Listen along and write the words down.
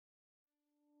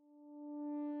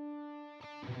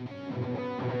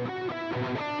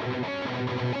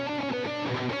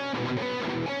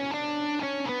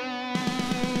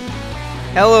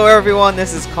Hello everyone,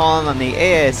 this is Colin on the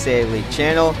ASCA League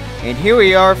channel, and here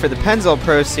we are for the Pennzoil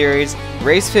Pro Series,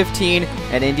 Race 15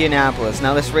 at Indianapolis.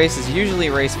 Now this race is usually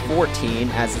race 14,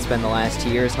 as it's been the last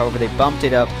 2 years, however they bumped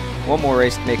it up one more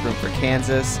race to make room for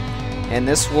Kansas, and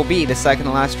this will be the second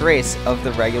to last race of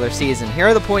the regular season. Here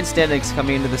are the point standings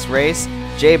coming into this race.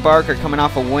 Jay Barker, coming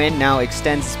off a win, now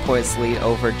extends his points lead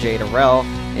over Jay Darrell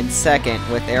in second,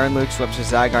 with Aaron Luke, Webster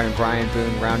Zygarde, and Brian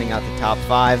Boone rounding out the top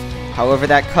 5. However,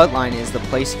 that cut line is the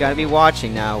place you got to be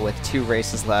watching now with 2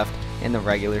 races left in the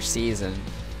regular season.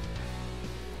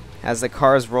 As the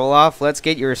cars roll off, let's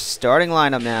get your starting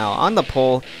lineup now. On the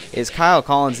pole is Kyle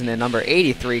Collins in the number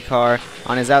 83 car.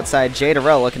 On his outside, Jay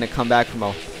Darrell looking to come back from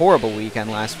a horrible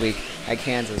weekend last week at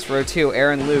Kansas. Row 2,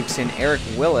 Aaron Lukes and Eric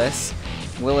Willis.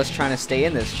 Willis trying to stay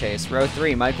in this chase. Row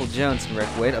 3, Michael Jones and Rick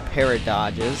Witt, a pair of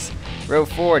Dodges. Row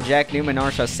 4, Jack Newman,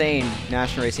 Arsha Sane,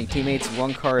 National Racing teammates.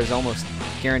 One car is almost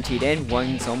guaranteed in,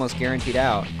 one's almost guaranteed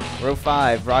out. Row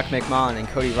 5, Rock McMahon and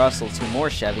Cody Russell, 2 more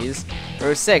Chevys.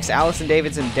 Row 6, Allison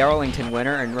Davidson, Darlington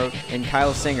winner, and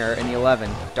Kyle Singer in the 11,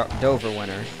 Dover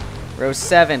winner. Row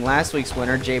 7, last week's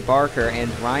winner, Jay Barker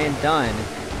and Ryan Dunn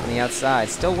on the outside,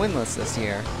 still winless this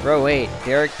year. Row 8,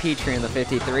 Derek Petrie in the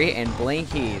 53 and Blaine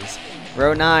Keys.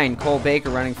 Row 9, Cole Baker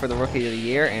running for the Rookie of the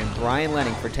Year, and Brian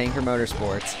Lenning for Tanker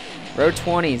Motorsports. Row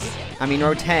 10,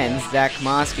 Zach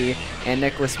Kmoski and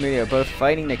Nicholas Murillo both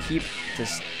fighting to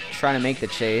trying to make the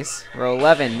chase. Row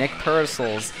 11, Nick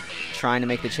Purcell's trying to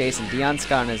make the chase, and Dion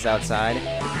Scott is outside.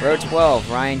 Row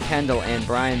 12, Ryan Kendall and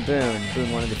Brian Boone.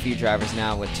 Boone, one of the few drivers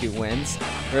now with 2 wins.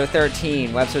 Row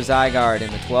 13, Webster Zygarde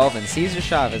in the 12, and Cesar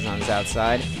Chavez on his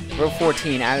outside. Row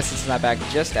 14, Addison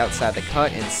Slapback just outside the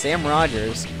cut, and Sam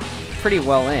Rogers pretty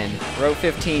well in. Row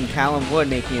 15, Callum Wood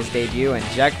making his debut, and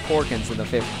Jack Porkins in the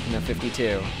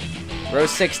 52. Row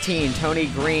 16, Tony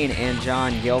Green and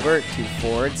John Gilbert, 2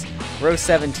 Fords. Row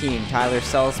 17, Tyler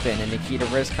Selspin and Nikita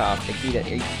Rizkov. Nikita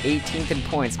 18th in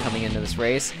points coming into this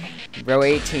race. Row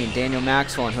 18, Daniel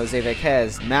Maxwell and Jose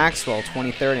Vequez. Maxwell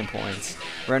 23rd in points.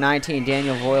 Row 19,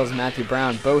 Daniel Voiles and Matthew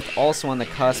Brown, both also on the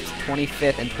cusp,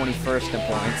 25th and 21st in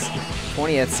points.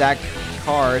 20th, Zach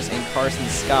Cars and Carson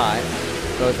Scott,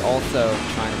 both also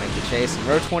trying to make the chase. And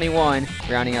row 21,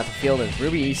 rounding out the field, is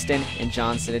Ruby Easton and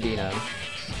John Cittadino.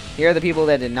 Here are the people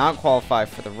that did not qualify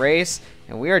for the race,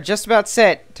 and we are just about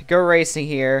set to go racing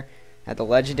here at the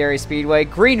legendary Speedway.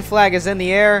 Green flag is in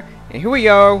the air, and here we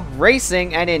go,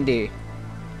 racing at Indy.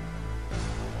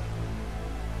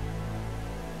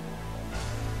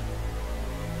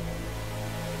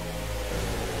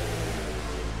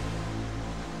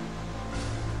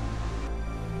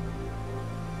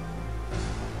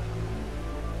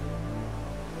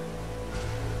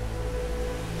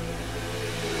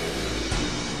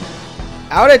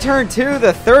 Out of turn 2,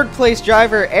 the 3rd place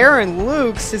driver, Aaron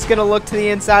Lukes, is going to look to the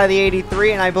inside of the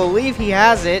 83, and I believe he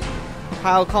has it.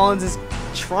 Kyle Collins is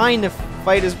trying to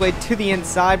fight his way to the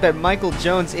inside, but Michael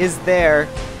Jones is there.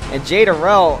 And Jay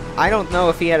Darrell, I don't know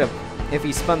if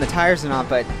he spun the tires or not,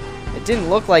 but it didn't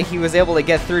look like he was able to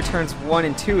get through turns 1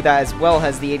 and 2 that as well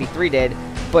as the 83 did.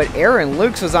 But Aaron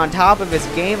Lukes was on top of his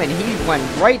game, and he went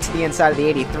right to the inside of the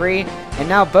 83. And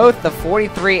now both the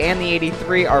 43 and the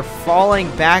 83 are falling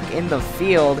back in the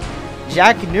field.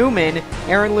 Jack Newman,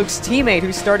 Aaron Lukes' teammate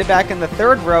who started back in the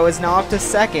 3rd row, is now up to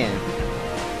 2nd.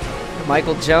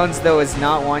 Michael Jones, though, is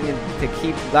not wanting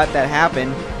to let that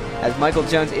happen, as Michael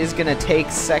Jones is going to take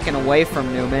 2nd away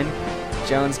from Newman.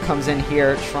 Jones comes in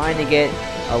here trying to get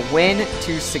a win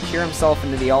to secure himself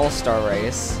into the All-Star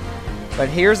race. But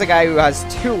here's a guy who has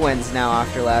 2 wins now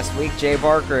after last week. Jay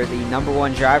Barker, the number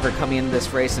 1 driver coming into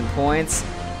this race in points.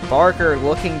 Barker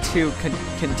looking to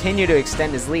continue to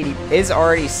extend his lead. He is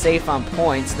already safe on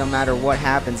points no matter what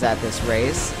happens at this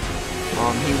race.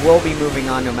 He will be moving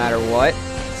on no matter what.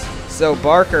 So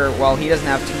Barker, while he doesn't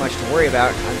have too much to worry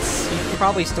about, he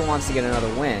probably still wants to get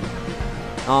another win.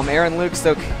 Aaron Lukes,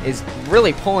 though, is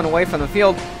really pulling away from the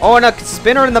field. Oh, and a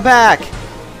spinner in the back!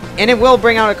 And it will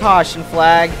bring out a caution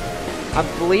flag. I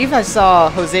believe I saw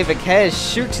Jose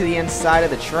Vequez shoot to the inside of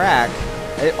the track,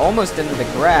 almost into the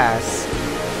grass,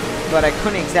 but I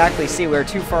couldn't exactly see. We were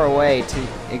too far away to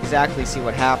exactly see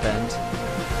what happened.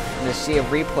 And to see a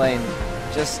replay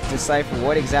and just decipher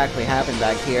what exactly happened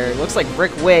back here. It looks like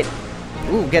Rick Witt,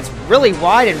 gets really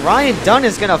wide, and Ryan Dunn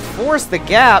is going to force the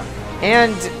gap,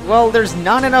 and, well, there's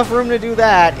not enough room to do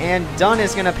that, and Dunn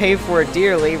is going to pay for it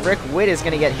dearly. Rick Witt is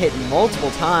going to get hit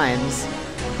multiple times.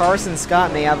 Carson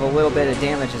Scott may have a little bit of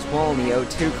damage as well in the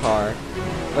 02 car,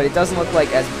 but it doesn't look like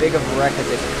as big of a wreck as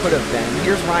it could have been.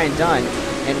 Here's Ryan Dunn,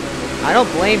 and I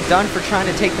don't blame Dunn for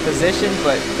trying to take the position,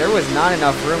 but there was not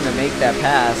enough room to make that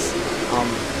pass.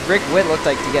 Rick Witt looked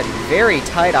like to get very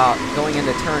tight out going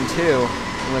into turn 2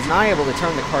 and was not able to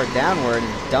turn the car downward,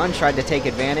 and Dunn tried to take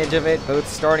advantage of it, both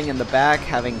starting in the back,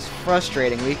 having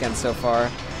frustrating weekends so far,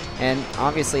 and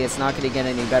obviously it's not going to get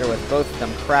any better with both of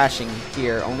them crashing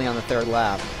here only on the 3rd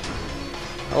lap.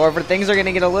 However, things are going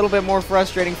to get a little bit more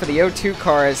frustrating for the 02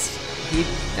 car, as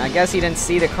I guess he didn't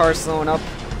see the car slowing up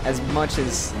as much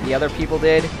as the other people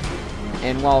did,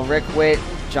 and while Rick Witt,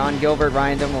 John Gilbert,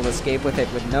 Ryan Dunn will escape with it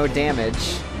with no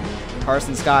damage.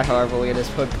 Carson Scott, however, will get his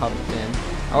hood pumped in.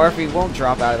 However, he won't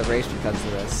drop out of the race because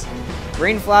of this.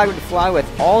 Green flag would fly with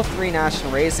all 3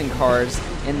 National Racing cars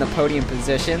in the podium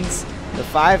positions. The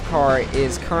 5 car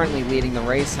is currently leading the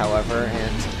race, however,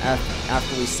 and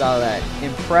after we saw that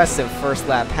impressive first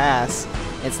lap pass,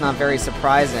 it's not very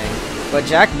surprising. But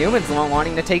Jack Newman's the one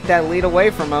wanting to take that lead away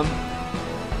from him.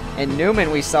 And Newman,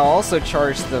 we saw, also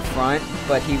charged the front,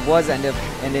 but he was ended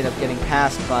up getting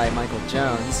passed by Michael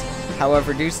Jones.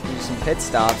 However, due to some pit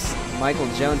stops, Michael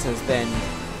Jones has been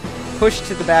pushed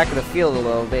to the back of the field a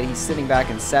little bit. He's sitting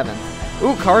back in 7th.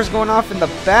 Ooh, cars going off in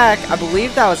the back. I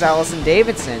believe that was Allison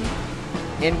Davidson.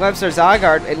 In Webster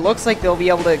Zygarde, it looks like they'll be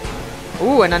able to...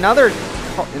 Ooh, and another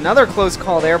close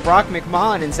call there. Brock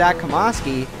McMahon and Zach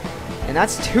Komoski. And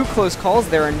that's 2 close calls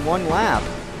there in 1 lap.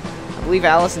 I believe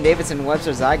Allison Davidson and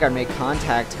Webster Zygarde made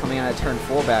contact coming out of turn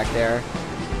 4 back there.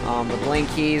 The Blaine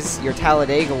Keys, your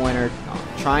Talladega winner,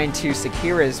 trying to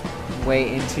secure his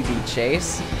way into the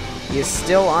chase. He is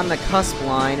still on the cusp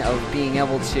line of being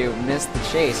able to miss the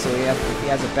chase, so if he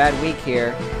has a bad week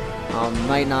here,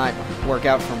 might not work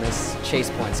out from his chase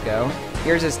points go.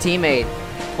 Here's his teammate,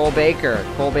 Cole Baker.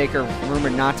 Cole Baker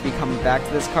rumored not to be coming back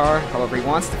to this car, however he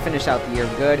wants to finish out the year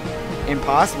good and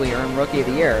possibly earn Rookie of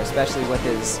the Year, especially with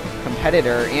his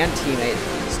competitor and teammate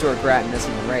Stuart Gratton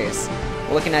missing the race.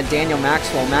 We're looking at Daniel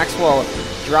Maxwell. Maxwell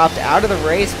dropped out of the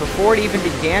race before it even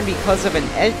began because of an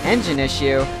engine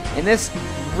issue, and this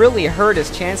really hurt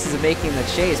his chances of making the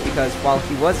chase, because while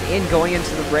he was in going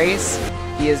into the race,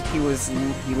 he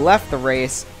left the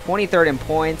race 23rd in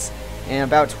points and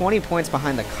about 20 points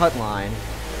behind the cut line.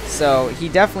 So he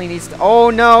definitely needs to... Oh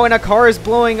no, and a car is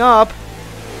blowing up!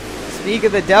 Speak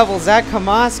of the devil, Zach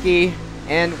Komoski,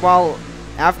 and while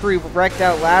after he wrecked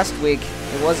out last week,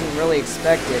 it wasn't really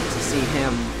expected to see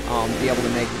him be able to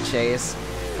make the chase.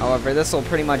 However, this will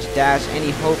pretty much dash any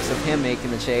hopes of him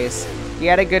making the chase. He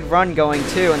had a good run going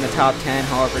too in the top 10,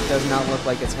 however, it does not look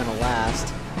like it's going to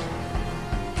last.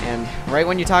 And right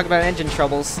when you talk about engine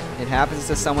troubles, it happens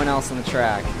to someone else on the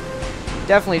track.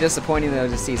 Definitely disappointing though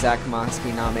to see Zach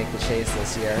Komoski not make the chase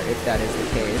this year, if that is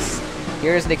the case.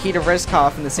 Here's Nikita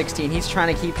Rizkov in the 16. He's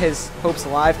trying to keep his hopes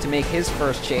alive to make his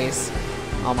first chase.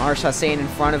 Arsh Hussain in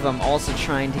front of him also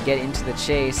trying to get into the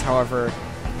chase. However,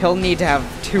 he'll need to have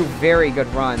 2 very good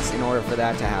runs in order for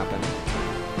that to happen.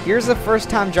 Here's the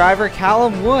first-time driver,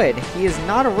 Callum Wood. He is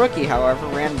not a rookie, however,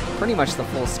 ran pretty much the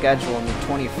full schedule in the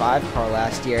 25 car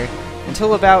last year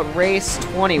until about race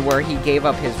 20, where he gave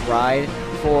up his ride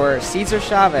for Cesar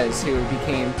Chavez, who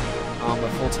became a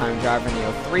full-time driver in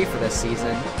the 03 for this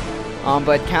season.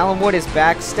 But Callum Wood is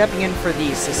back, stepping in for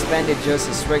the suspended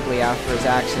Joseph Swigley after his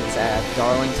actions at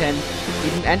Darlington.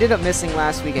 He ended up missing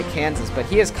last week at Kansas, but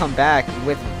he has come back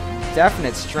with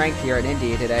definite strength here at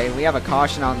Indy today. We have a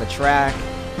caution on the track.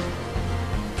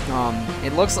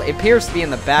 It appears to be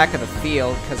in the back of the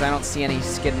field, because I don't see any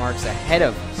skid marks ahead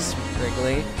of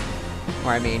Swigley.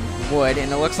 Or I mean, Wood.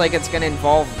 And it looks like it's going to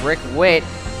involve Rick Witt.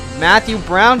 Matthew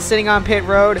Brown sitting on pit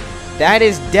road. That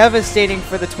is devastating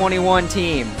for the 21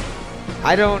 team.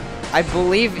 I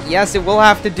believe, yes, it will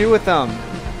have to do with them.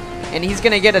 And he's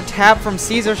going to get a tap from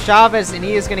Cesar Chavez, and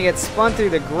he is going to get spun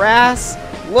through the grass.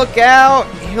 Look out!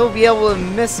 He'll be able to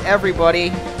miss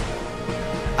everybody.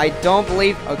 I don't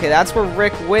believe... Okay, that's where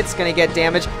Rick Witt's going to get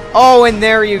damaged. Oh, and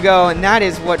there you go. And that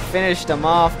is what finished him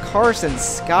off. Carson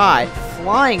Scott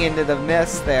flying into the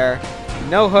mist there.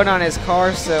 No hood on his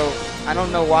car, so I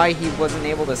don't know why he wasn't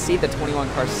able to see the 21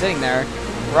 car sitting there.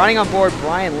 Riding on board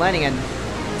Brian Lenning, and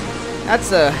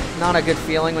that's not a good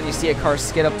feeling when you see a car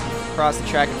skid up across the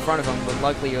track in front of him, but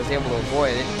luckily he was able to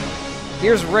avoid it.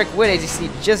 Here's Rick Witt, as you see,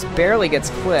 just barely gets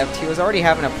clipped. He was already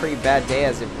having a pretty bad day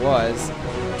as it was.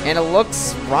 And it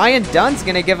looks Ryan Dunn's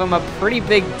going to give him a pretty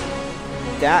big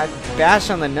bash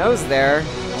on the nose there.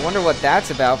 I wonder what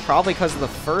that's about, probably because of the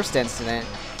first incident.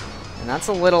 And that's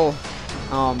a little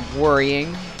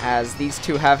worrying, as these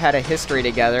two have had a history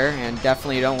together, and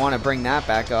definitely don't want to bring that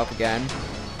back up again.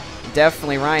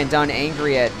 Definitely Ryan Dunn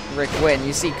angry at Rick Witt, and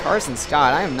you see Carson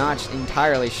Scott. I am not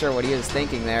entirely sure what he is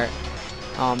thinking there.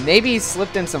 Maybe he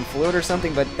slipped in some fluid or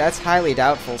something, but that's highly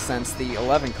doubtful, since the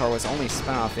 11 car was only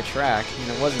spun off the track,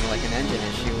 and it wasn't like an engine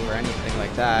issue or anything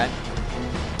like that.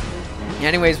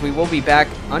 Anyways, we will be back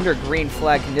under green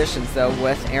flag conditions, though,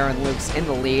 with Aaron Lukes in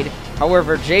the lead.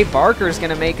 However, Jay Barker's going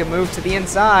to make a move to the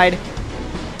inside.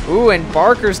 Ooh, and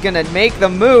Barker's going to make the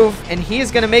move, and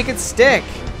he's going to make it stick.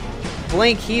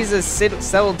 Blink, he's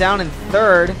settled down in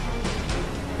third.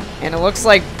 And it looks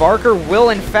like Barker will,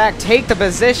 in fact, take the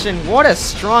position. What a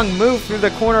strong move through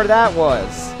the corner that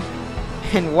was.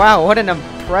 And wow, what an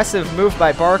impressive move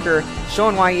by Barker,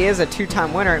 showing why he is a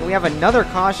two-time winner. And we have another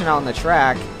caution on the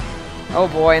track. Oh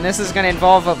boy, and this is going to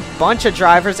involve a bunch of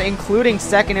drivers, including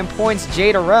second in points,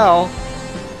 Jay Durrell.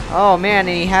 Oh man,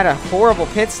 and he had a horrible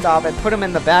pit stop and put him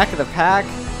in the back of the pack.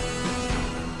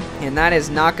 And that is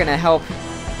not going to help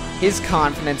his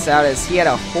confidence out, as he had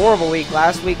a horrible week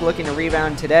last week, looking to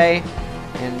rebound today.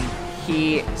 And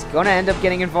he is going to end up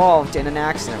getting involved in an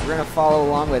accident. We're going to follow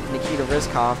along with Nikita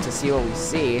Rizkov to see what we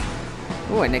see.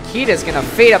 Ooh, and Nikita's going to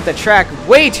fade up the track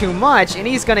way too much, and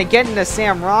he's going to get into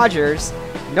Sam Rogers.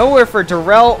 Nowhere for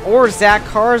Durrell or Zach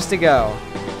Cars to go.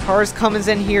 Cars comes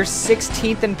in here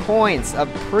 16th in points. A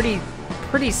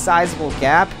pretty sizable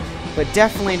gap, but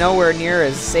definitely nowhere near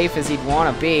as safe as he'd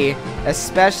want to be,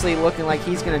 especially looking like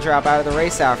he's going to drop out of the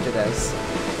race after this.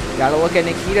 Got to look at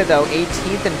Nikita, though,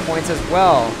 18th in points as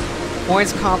well.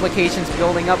 Points complications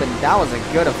building up, and that was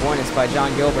a good avoidance by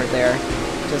John Gilbert there.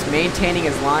 Just maintaining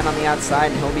his line on the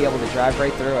outside, and he'll be able to drive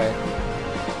right through it.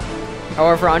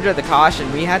 However, under the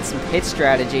caution, we had some pit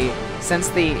strategy. Since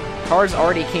the cars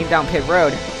already came down pit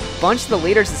road, a bunch of the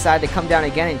leaders decided to come down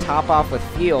again and top off with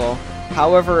fuel.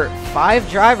 However, 5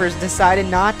 drivers decided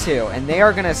not to, and they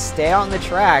are going to stay out on the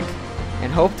track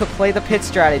and hope to play the pit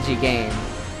strategy game.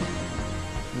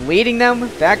 Leading them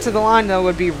back to the line, though,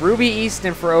 would be Ruby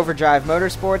Easton for Overdrive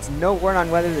Motorsports. No word on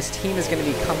whether this team is going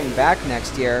to be coming back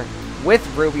next year with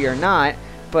Ruby or not.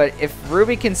 But if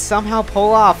Ruby can somehow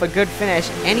pull off a good finish,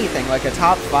 anything like a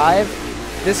top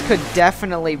 5, this could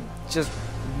definitely just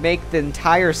make the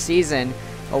entire season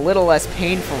a little less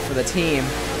painful for the team,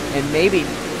 and maybe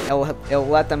it'll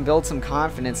let them build some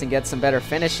confidence and get some better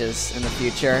finishes in the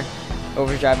future.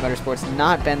 Overdrive Motorsports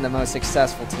not been the most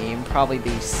successful team, probably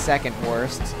the second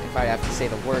worst. If I have to say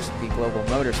the worst would be Global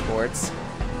Motorsports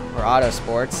or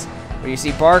Autosports. But you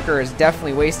see Barker is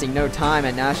definitely wasting no time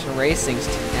at National Racing's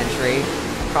entry.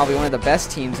 Probably one of the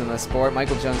best teams in the sport.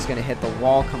 Michael Jones is going to hit the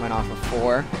wall coming off of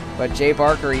 4. But Jay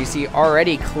Barker, you see,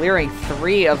 already clearing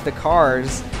 3 of the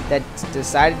cars that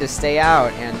decided to stay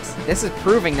out. And this is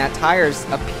proving that tires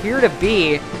appear to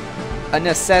be a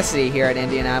necessity here at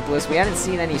Indianapolis. We hadn't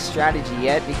seen any strategy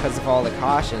yet because of all the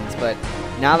cautions. But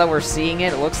now that we're seeing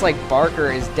it, it looks like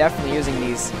Barker is definitely using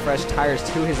these fresh tires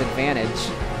to his advantage.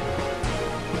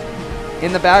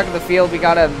 In the back of the field, we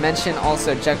got to mention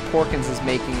also Jack Porkins is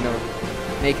making the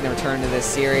return to this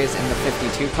series in the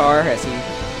 52 car, as he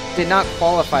did not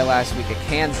qualify last week at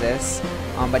Kansas,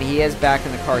 but he is back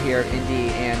in the car here at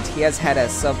Indy, and he has had a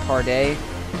subpar day.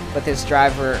 But this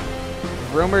driver,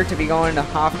 rumored to be going to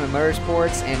Hoffman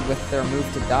Motorsports, and with their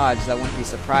move to Dodge, that wouldn't be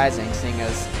surprising, seeing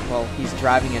as, well, he's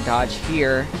driving a Dodge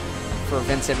here for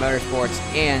Vincent Motorsports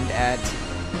and at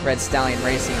Red Stallion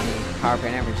Racing in the Power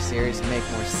Plant Average Series to make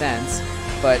more sense.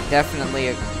 But definitely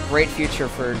a great future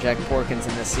for Jack Porkins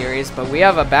in this series. But we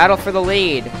have a battle for the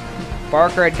lead.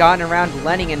 Barker had gotten around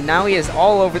Lenning, and now he is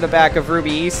all over the back of Ruby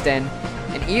Easton.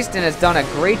 And Easton has done a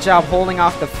great job holding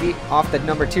off the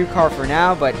number 2 car for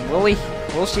now, but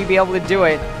will she be able to do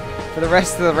it for the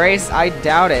rest of the race? I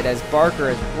doubt it, as Barker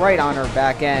is right on her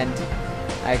back end.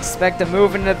 I expect a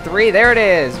move into 3. There it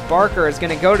is. Barker is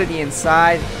going to go to the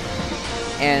inside.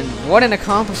 And what an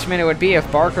accomplishment it would be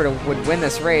if Barker would win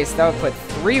this race. That would put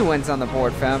 3 wins on the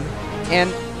board for him.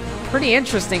 And pretty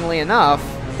interestingly enough,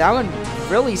 that would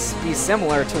really be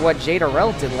similar to what Jay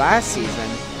Durrell did last season.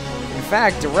 In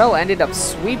fact, Durrell ended up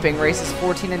sweeping races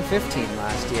 14 and 15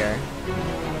 last year.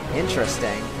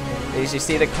 Interesting. As you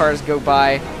see the cars go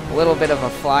by, a little bit of a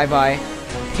flyby.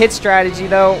 Pit strategy,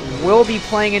 though, will be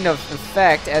playing into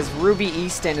effect, as Ruby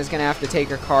Easton is going to have to take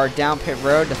her car down pit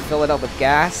road to fill it up with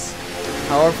gas.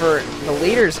 However, the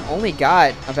leaders only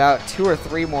got about 2 or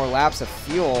 3 more laps of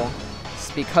fuel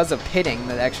because of pitting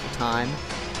the extra time.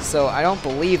 So I don't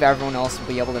believe everyone else will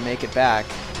be able to make it back.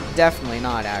 Definitely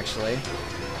not, actually.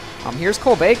 Here's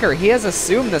Cole Baker. He has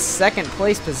assumed the 2nd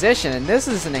place position, and this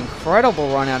is an incredible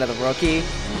run out of the rookie.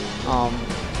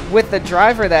 With the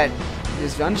driver that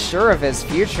is unsure of his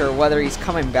future, whether he's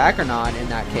coming back or not in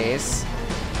that case.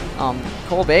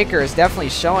 Cole Baker is definitely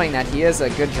showing that he is a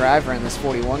good driver in this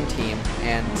 41 team,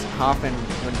 and Hoffman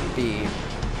would be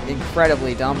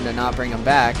incredibly dumb to not bring him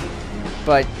back.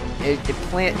 But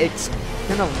it's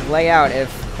going to lay out if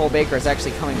Cole Baker is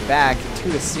actually coming back to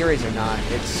the series or not.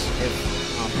 It's if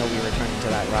he'll be returning to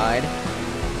that ride.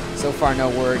 So far, no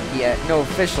word yet, no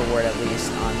official word at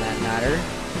least on that matter.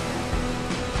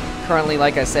 Currently,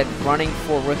 like I said, running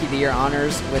for Rookie of the Year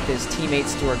honors with his teammate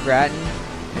Stuart Gratton.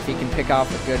 If he can pick off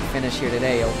a good finish here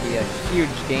today, it'll be a huge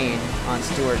gain on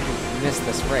Stuart, who missed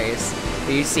this race.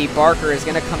 But you see Barker is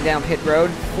going to come down pit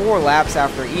road 4 laps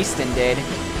after Easton did.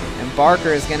 And Barker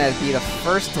is going to be the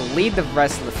first to lead the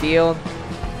rest of the field.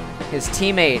 His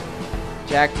teammate,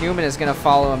 Jack Newman, is going to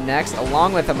follow him next,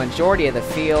 along with a majority of the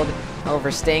field.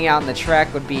 However, staying out in the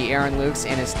track would be Aaron Lukes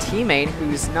and his teammate,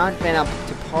 who's not been up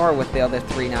to par with the other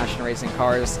 3 National Racing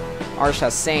cars, Arsh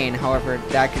Hussain. However,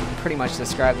 that can pretty much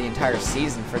describe the entire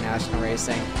season for National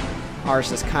Racing.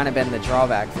 Arsh has kind of been the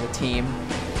drawback for the team.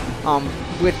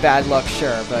 With bad luck,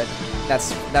 sure, but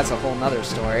that's a whole nother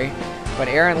story. But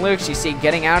Aaron Lukes, you see,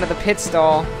 getting out of the pit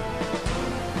stall.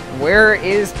 Where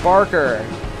is Barker?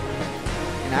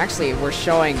 And actually, we're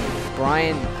showing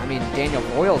Daniel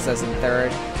Boyles as in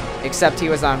 3rd. Except he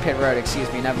was on pit road,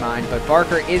 excuse me, never mind. But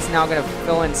Barker is now going to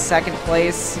fill in 2nd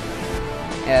place,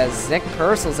 as Nick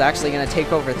Purcell's actually going to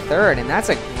take over 3rd. And that's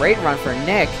a great run for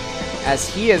Nick, as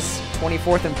he is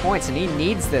 24th in points, and he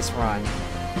needs this run.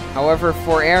 However,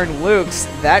 for Aaron Lukes,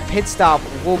 that pit stop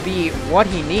will be what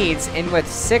he needs, and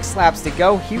with 6 laps to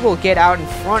go, he will get out in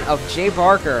front of Jay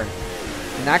Barker.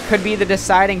 And that could be the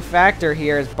deciding factor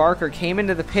here, as Barker came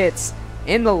into the pits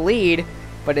in the lead,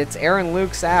 but it's Aaron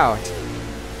Lukes out.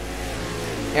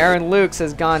 Aaron Lukes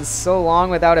has gone so long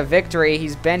without a victory.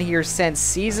 He's been here since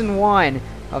Season 1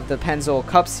 of the Pennzoil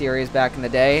Cup Series back in the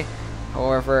day.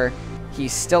 However, he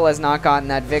still has not gotten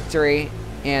that victory,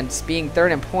 and being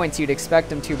 3rd in points, you'd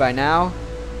expect him to by now.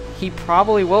 He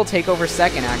probably will take over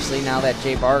 2nd, actually, now that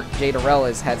Jay Durrell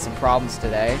has had some problems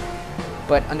today.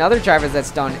 But another driver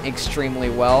that's done extremely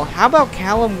well, how about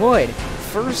Callum Wood?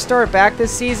 First start back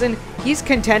this season, he's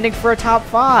contending for a top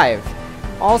 5.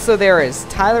 Also, there is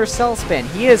Tyler Selspin.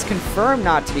 He is confirmed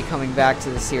not to be coming back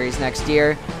to the series next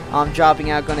year.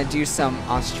 Dropping out, going to do some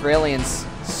Australian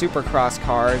Supercross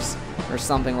cars or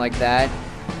something like that.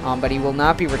 But he will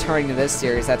not be returning to this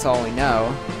series, that's all we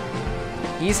know.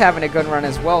 He's having a good run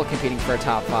as well, competing for a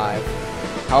top 5.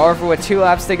 However, with 2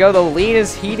 laps to go, the lead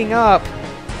is heating up.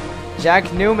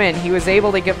 Jack Newman, he was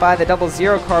able to get by the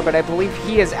 00 car, but I believe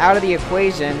he is out of the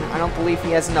equation. I don't believe he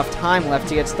has enough time left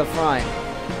to get to the front.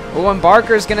 Oh, and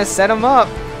Barker's going to set him up.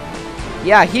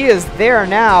 Yeah, he is there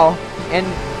now. And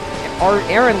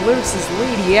Aaron Lukes'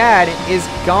 lead he had is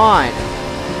gone.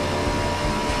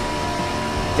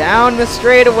 Down the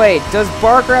straightaway. Does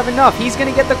Barker have enough? He's going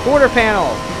to get the quarter panel.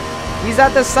 He's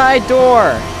at the side door.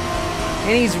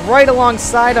 And he's right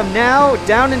alongside him now.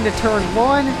 Down into turn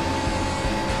 1.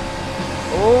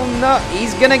 Oh, no.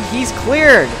 He's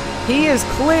cleared. He is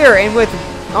clear. And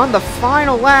on the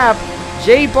final lap,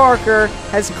 Jay Barker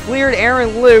has cleared Aaron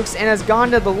Lukes and has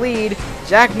gone to the lead.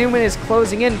 Jack Newman is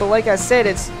closing in, but like I said,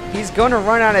 he's going to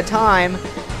run out of time.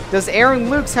 Does Aaron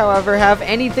Lukes, however, have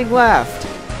anything left?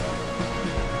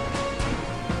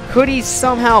 Could he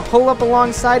somehow pull up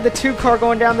alongside the 2 car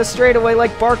going down the straightaway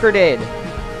like Barker did?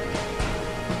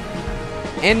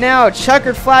 And now,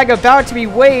 checkered flag about to be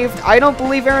waved. I don't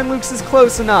believe Aaron Lukes is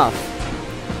close enough.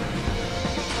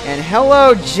 And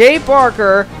hello, Jay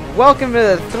Barker. Welcome to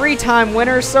the 3-time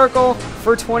winner's circle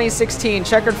for 2016.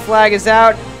 Checkered flag is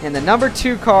out, and the number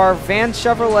 2 car, Van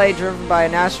Chevrolet, driven by a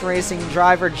National Racing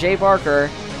driver, Jay Barker,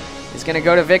 is going to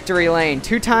go to victory lane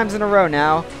 2 times in a row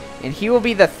now, and he will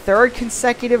be the 3rd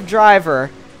consecutive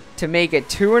driver to make it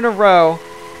 2 in a row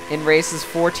in races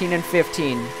 14 and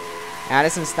 15.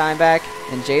 Addison Steinbach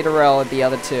and Jay Durrell are the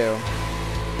other 2.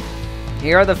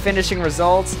 Here are the finishing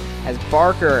results, as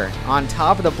Barker on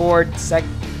top of the board,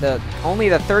 only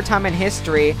the 3rd time in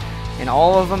history, and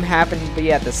all of them happen to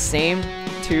be at the same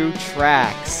 2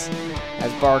 tracks,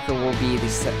 as Barker will be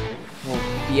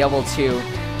able to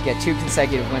get 2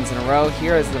 consecutive wins in a row.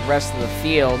 Here is the rest of the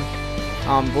field.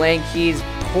 Blaine Key's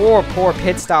poor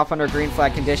pit stop under green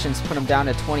flag conditions put him down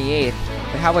to 28th.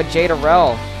 But how about Jay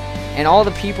Durrell and all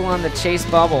the people on the chase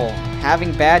bubble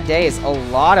having bad days? A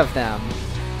lot of them.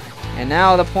 And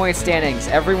now the point standings.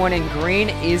 Everyone in green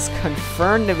is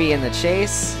confirmed to be in the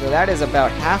chase, so that is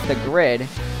about half the grid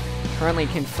currently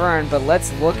confirmed. But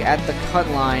let's look at the cut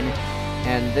line,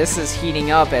 and this is heating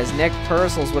up as Nick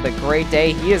Purcell's with a great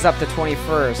day. He is up to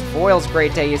 21st. Boyle's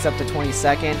great day. He's up to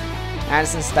 22nd.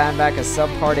 Addison Steinbach, a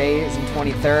subpar day, is in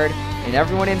 23rd, and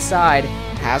everyone inside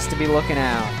has to be looking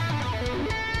out.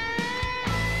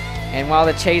 And while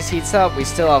the chase heats up, we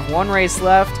still have 1 race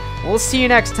left. We'll see you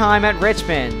next time at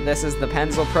Richmond. This is the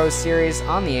Pennzoil Pro Series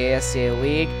on the ASCA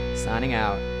League, signing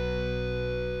out.